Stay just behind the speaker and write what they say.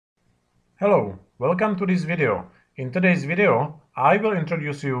Hello, welcome to this video. In today's video, I will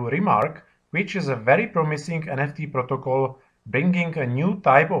introduce you Remark, which is a very promising NFT protocol bringing a new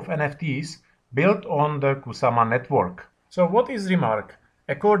type of NFTs built on the Kusama network. So what is Remark?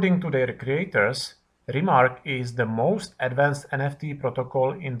 According to their creators, Remark is the most advanced NFT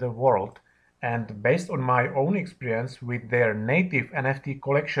protocol in the world, and based on my own experience with their native NFT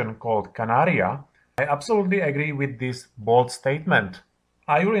collection called Kanaria, I absolutely agree with this bold statement.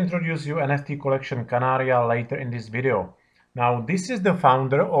 I will introduce you NFT collection Kanaria later in this video. Now, this is the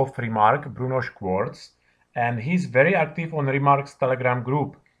founder of Remark, Bruno Schwartz, and he's very active on Remark's Telegram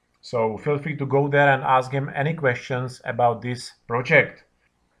group. So feel free to go there and ask him any questions about this project.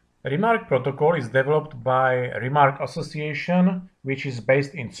 Remark protocol is developed by Remark Association, which is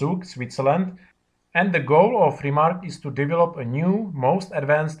based in Zug, Switzerland, and the goal of Remark is to develop a new, most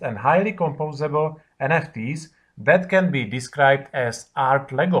advanced and highly composable NFTs that can be described as art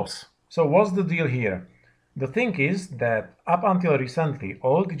Legos. So what's the deal here? The thing is that up until recently,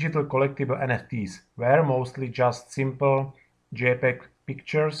 all digital collectible NFTs were mostly just simple JPEG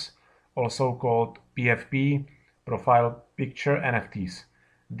pictures, also called PFP, profile picture NFTs.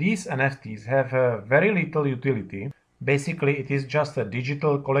 These NFTs have very little utility. Basically, it is just a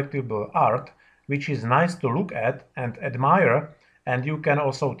digital collectible art, which is nice to look at and admire, and you can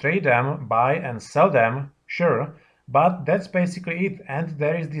also trade them, buy and sell them, sure, but that's basically it. And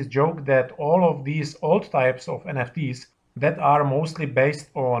there is this joke that all of these old types of NFTs that are mostly based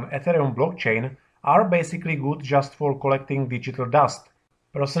on Ethereum blockchain are basically good just for collecting digital dust.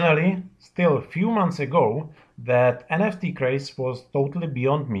 Personally, still a few months ago, that NFT craze was totally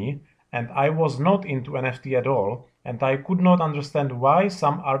beyond me, and I was not into NFT at all, and I could not understand why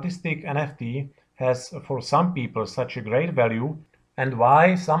some artistic NFT has for some people such a great value, and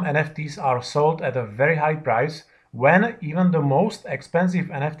why some NFTs are sold at a very high price when even the most expensive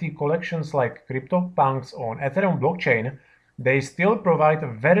NFT collections like CryptoPunks on Ethereum blockchain, they still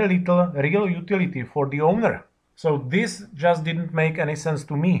provide very little real utility for the owner. So this just didn't make any sense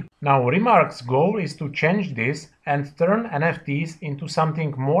to me. Now Remark's goal is to change this and turn NFTs into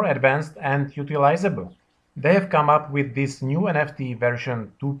something more advanced and utilizable. They have come up with this new NFT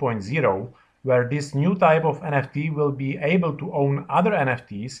version 2.0, where this new type of NFT will be able to own other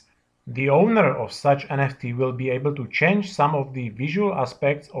NFTs. The owner of such NFT will be able to change some of the visual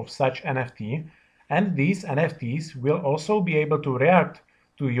aspects of such NFT, and these NFTs will also be able to react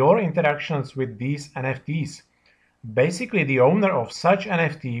to your interactions with these NFTs. Basically, the owner of such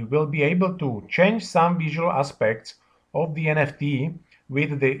NFT will be able to change some visual aspects of the NFT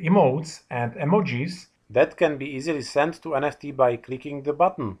with the emotes and emojis that can be easily sent to NFT by clicking the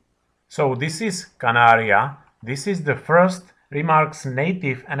button. So this is Kanaria. This is the first Remark's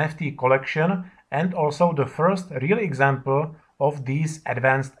native NFT collection and also the first real example of these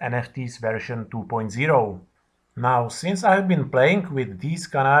advanced NFTs version 2.0. Now, since I've been playing with these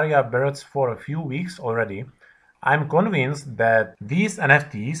Kanaria birds for a few weeks already, I'm convinced that these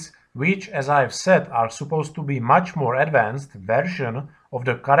NFTs, which as I've said are supposed to be much more advanced version of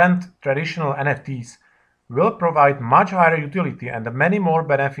the current traditional NFTs, will provide much higher utility and many more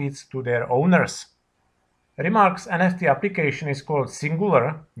benefits to their owners. Remark's NFT application is called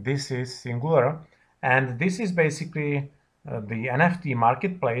Singular. This is Singular, and this is basically the NFT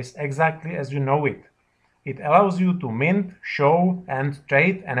Marketplace exactly as you know it. It allows you to mint, show, and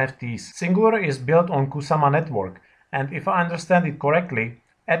trade NFTs. Singular is built on Kusama network, and if I understand it correctly,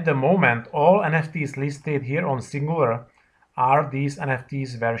 at the moment all NFTs listed here on Singular are these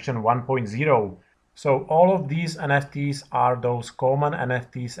NFTs version 1.0. So all of these NFTs are those common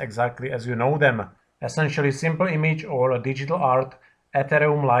NFTs exactly as you know them, essentially simple image or a digital art,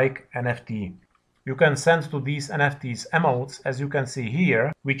 Ethereum-like NFT. You can send to these NFTs emotes, as you can see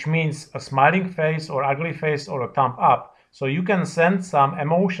here, which means a smiling face or ugly face or a thumb up. So you can send some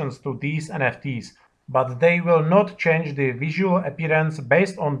emotions to these NFTs, but they will not change the visual appearance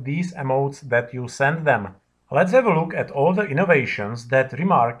based on these emotes that you send them. Let's have a look at all the innovations that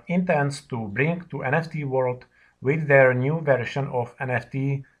Remark intends to bring to NFT world with their new version of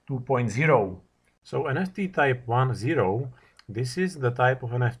NFT 2.0. So NFT type 1.0, this is the type of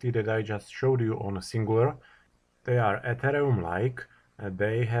NFT that I just showed you on a Singular. They are Ethereum-like,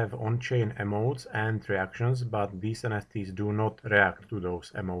 they have on-chain emotes and reactions, but these NFTs do not react to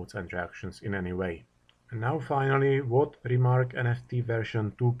those emotes and reactions in any way. And now finally, what Remark NFT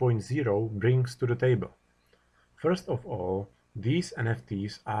version 2.0 brings to the table. First of all, these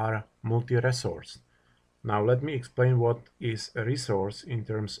NFTs are multi-resource. Now let me explain what is a resource in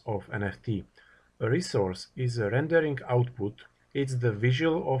terms of NFT. A resource is a rendering output. It's the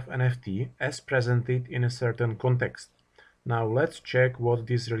visual of NFT as presented in a certain context. Now let's check what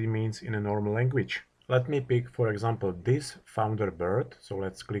this really means in a normal language. Let me pick, for example, this founder bird. So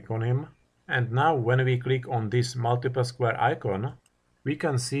let's click on him. And now when we click on this multiple square icon, we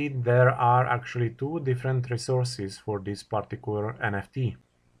can see there are actually two different resources for this particular NFT.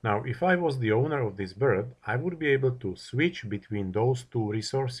 Now, if I was the owner of this bird, I would be able to switch between those two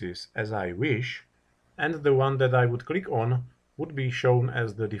resources as I wish, and the one that I would click on would be shown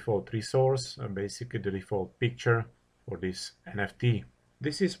as the default resource, basically the default picture for this NFT.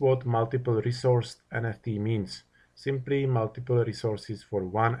 This is what multiple resourced NFT means, simply multiple resources for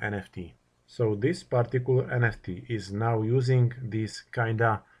one NFT. So this particular NFT is now using this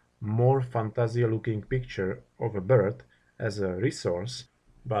kinda more fantasy looking picture of a bird as a resource.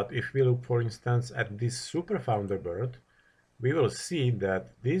 But if we look, for instance, at this super founder bird, we will see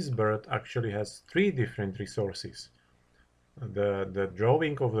that this bird actually has three different resources. The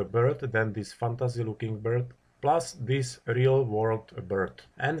drawing of the bird, then this fantasy looking bird, plus this real world bird.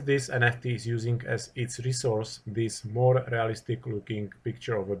 And this NFT is using as its resource this more realistic looking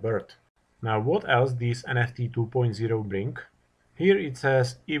picture of a bird. Now what else these NFT 2.0 bring? Here it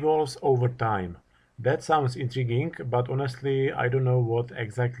says evolves over time. That sounds intriguing, but honestly I don't know what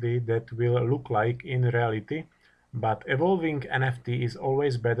exactly that will look like in reality, but evolving NFT is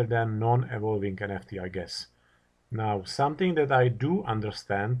always better than non-evolving NFT, I guess. Now something that I do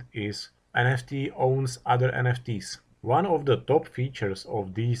understand is NFT owns other NFTs. One of the top features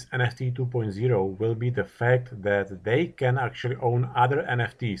of these NFT 2.0 will be the fact that they can actually own other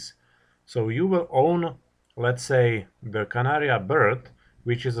NFTs. So you will own, let's say, the Kanaria Bird,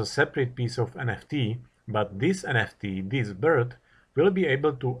 which is a separate piece of NFT, but this NFT, this bird, will be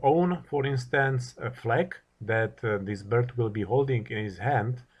able to own, for instance, a flag that this bird will be holding in his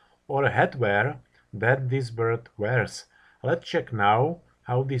hand, or a headwear that this bird wears. Let's check now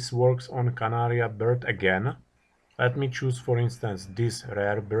how this works on Kanaria Bird again. Let me choose, for instance, this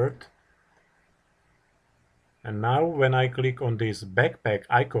rare bird. And now when I click on this backpack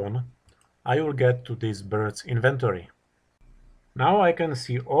icon, I will get to this bird's inventory. Now I can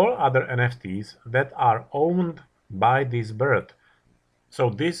see all other NFTs that are owned by this bird. So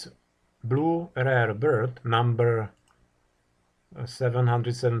this blue rare bird, number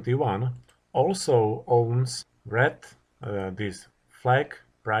 771, also owns red, this flag,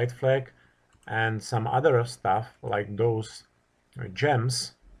 pride flag, and some other stuff like those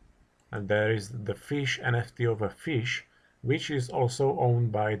gems. And there is the fish NFT of a fish, which is also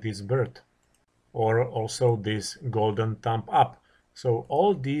owned by this bird, or also this golden thumb up. So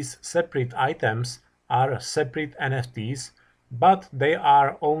all these separate items are separate NFTs, but they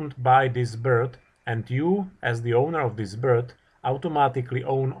are owned by this bird, and you, as the owner of this bird, automatically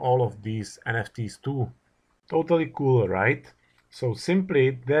own all of these NFTs too. Totally cool, right? So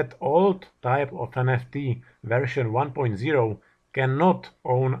simply that old type of NFT, version 1.0, cannot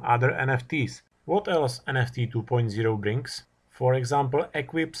own other NFTs. What else NFT 2.0 brings? For example,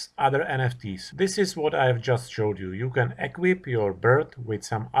 equips other NFTs. This is what I have just showed you. You can equip your bird with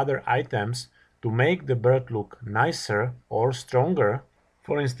some other items to make the bird look nicer or stronger.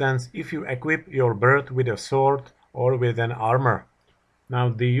 For instance, if you equip your bird with a sword or with an armor. Now,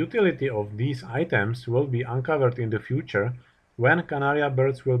 the utility of these items will be uncovered in the future when Kanaria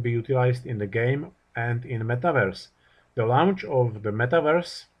birds will be utilized in the game and in Metaverse. The launch of the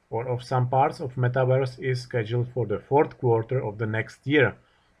Metaverse or of some parts of Metaverse is scheduled for the fourth quarter of the next year.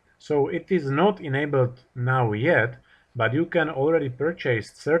 So it is not enabled now yet, but you can already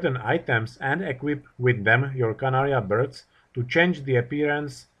purchase certain items and equip with them your Kanaria birds to change the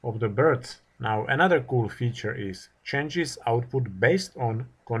appearance of the birds. Now another cool feature is changes output based on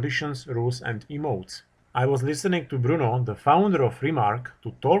conditions, rules and emotes. I was listening to Bruno, the founder of Remark,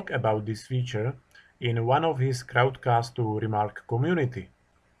 to talk about this feature in one of his crowdcasts to Remark community.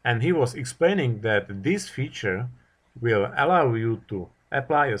 And he was explaining that this feature will allow you to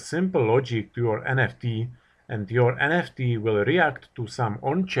apply a simple logic to your NFT, and your NFT will react to some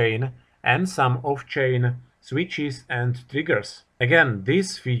on-chain and some off-chain switches and triggers. Again,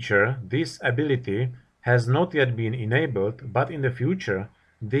 this feature, this ability, has not yet been enabled, but in the future,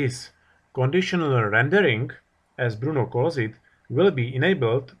 this conditional rendering, as Bruno calls it, will be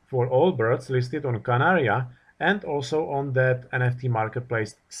enabled for all birds listed on Kanaria and also on that NFT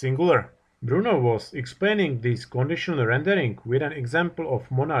Marketplace Singular. Bruno was explaining this conditional rendering with an example of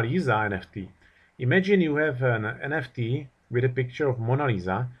Mona Lisa NFT. Imagine you have an NFT with a picture of Mona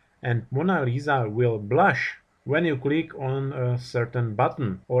Lisa, and Mona Lisa will blush when you click on a certain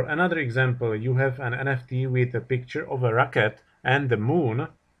button. Or another example, you have an NFT with a picture of a rocket and the moon,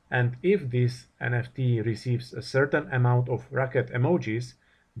 and if this NFT receives a certain amount of rocket emojis,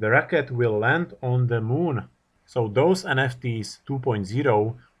 the rocket will land on the moon. So those NFTs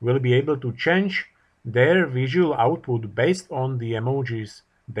 2.0 will be able to change their visual output based on the emojis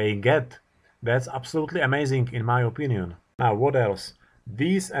they get. That's absolutely amazing in my opinion. Now what else?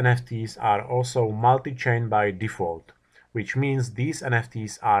 These NFTs are also multi-chain by default, which means these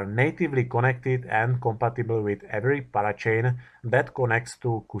NFTs are natively connected and compatible with every parachain that connects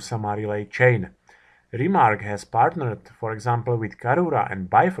to Kusama Relay chain. Remark has partnered, for example, with Karura and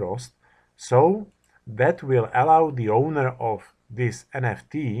Bifrost, so that will allow the owner of this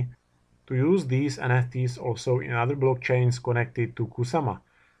NFT to use these NFTs also in other blockchains connected to Kusama.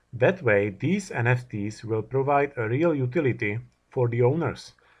 That way, these NFTs will provide a real utility for the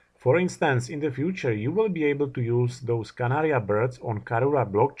owners. For instance, in the future, you will be able to use those Kanaria birds on Karura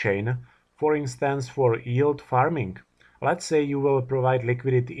blockchain, for instance, for yield farming. Let's say you will provide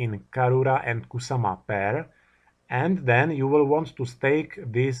liquidity in Karura and Kusama pair, and then you will want to stake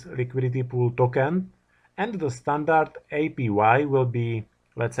this liquidity pool token, and the standard APY will be,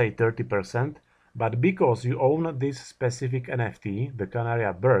 let's say, 30%, but because you own this specific NFT, the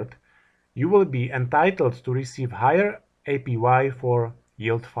Kanaria Bird, you will be entitled to receive higher APY for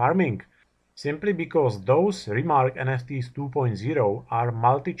yield farming, simply because those Remark NFTs 2.0 are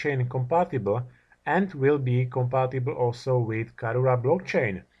multi-chain compatible and will be compatible also with Karura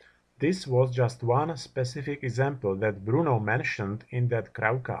blockchain. This was just one specific example that Bruno mentioned in that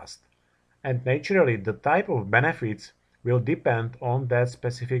crowdcast. And naturally, the type of benefits will depend on that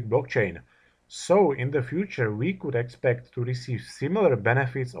specific blockchain. So in the future, we could expect to receive similar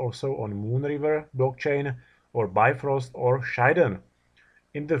benefits also on Moonriver blockchain or Bifrost or Shiden.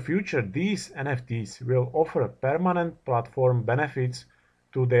 In the future, these NFTs will offer permanent platform benefits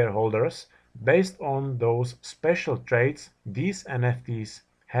to their holders based on those special traits these NFTs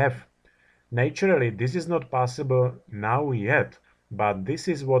have. Naturally, this is not possible now yet, but this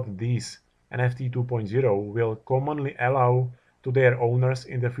is what these NFT 2.0 will commonly allow to their owners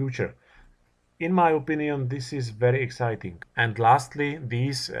in the future. In my opinion, this is very exciting. And lastly,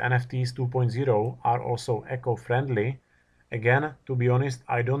 these NFTs 2.0 are also eco-friendly. Again, to be honest,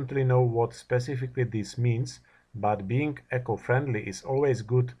 I don't really know what specifically this means, but being eco-friendly is always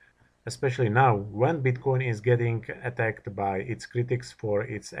good, especially now when Bitcoin is getting attacked by its critics for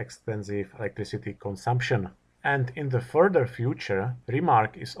its extensive electricity consumption. And in the further future,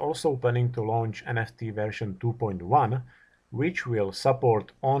 Remark is also planning to launch NFT version 2.1, which will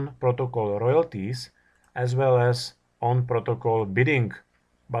support on-protocol royalties as well as on-protocol bidding.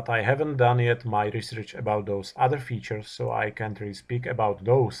 But I haven't done yet my research about those other features, so I can't really speak about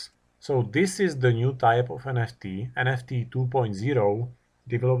those. So this is the new type of NFT, NFT 2.0,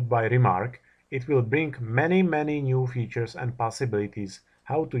 developed by Remark. It will bring many new features and possibilities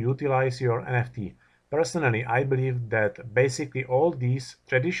how to utilize your NFT. Personally, I believe that basically all these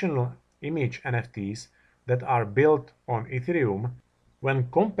traditional image NFTs that are built on Ethereum, when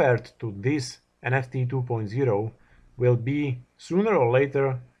compared to this NFT 2.0, will be sooner or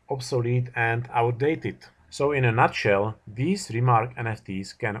later obsolete and outdated. So in a nutshell, these Remark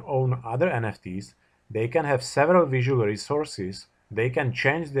NFTs can own other NFTs, they can have several visual resources, they can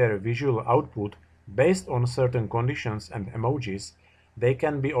change their visual output based on certain conditions and emojis, they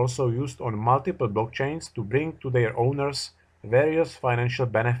can be also used on multiple blockchains to bring to their owners various financial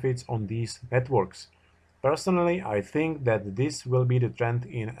benefits on these networks. Personally, I think that this will be the trend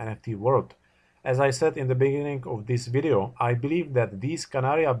in NFT world. As I said in the beginning of this video, I believe that these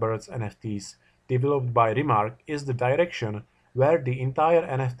Kanaria Birds NFTs developed by Remark is the direction where the entire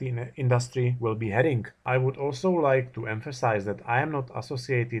NFT industry will be heading. I would also like to emphasize that I am not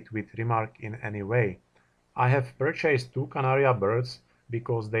associated with Remark in any way. I have purchased 2 Kanaria birds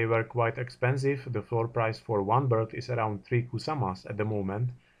because they were quite expensive. The floor price for one bird is around 3 Kusamas at the moment.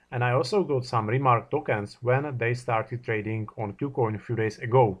 And I also got some Remark tokens when they started trading on KuCoin a few days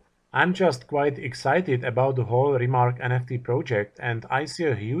ago. I'm just quite excited about the whole Remark NFT project, and I see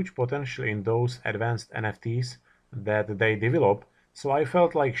a huge potential in those advanced NFTs that they develop, so I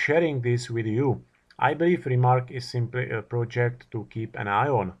felt like sharing this with you. I believe Remark is simply a project to keep an eye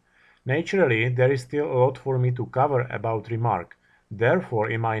on. Naturally, there is still a lot for me to cover about Remark. Therefore,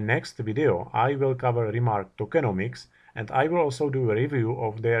 in my next video, I will cover Remark tokenomics, and I will also do a review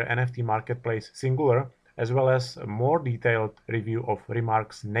of their NFT Marketplace Singular, as well as a more detailed review of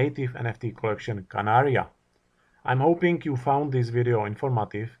Remark's native NFT collection Kanaria. I'm hoping you found this video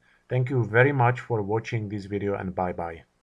informative. Thank you very much for watching this video, and bye bye.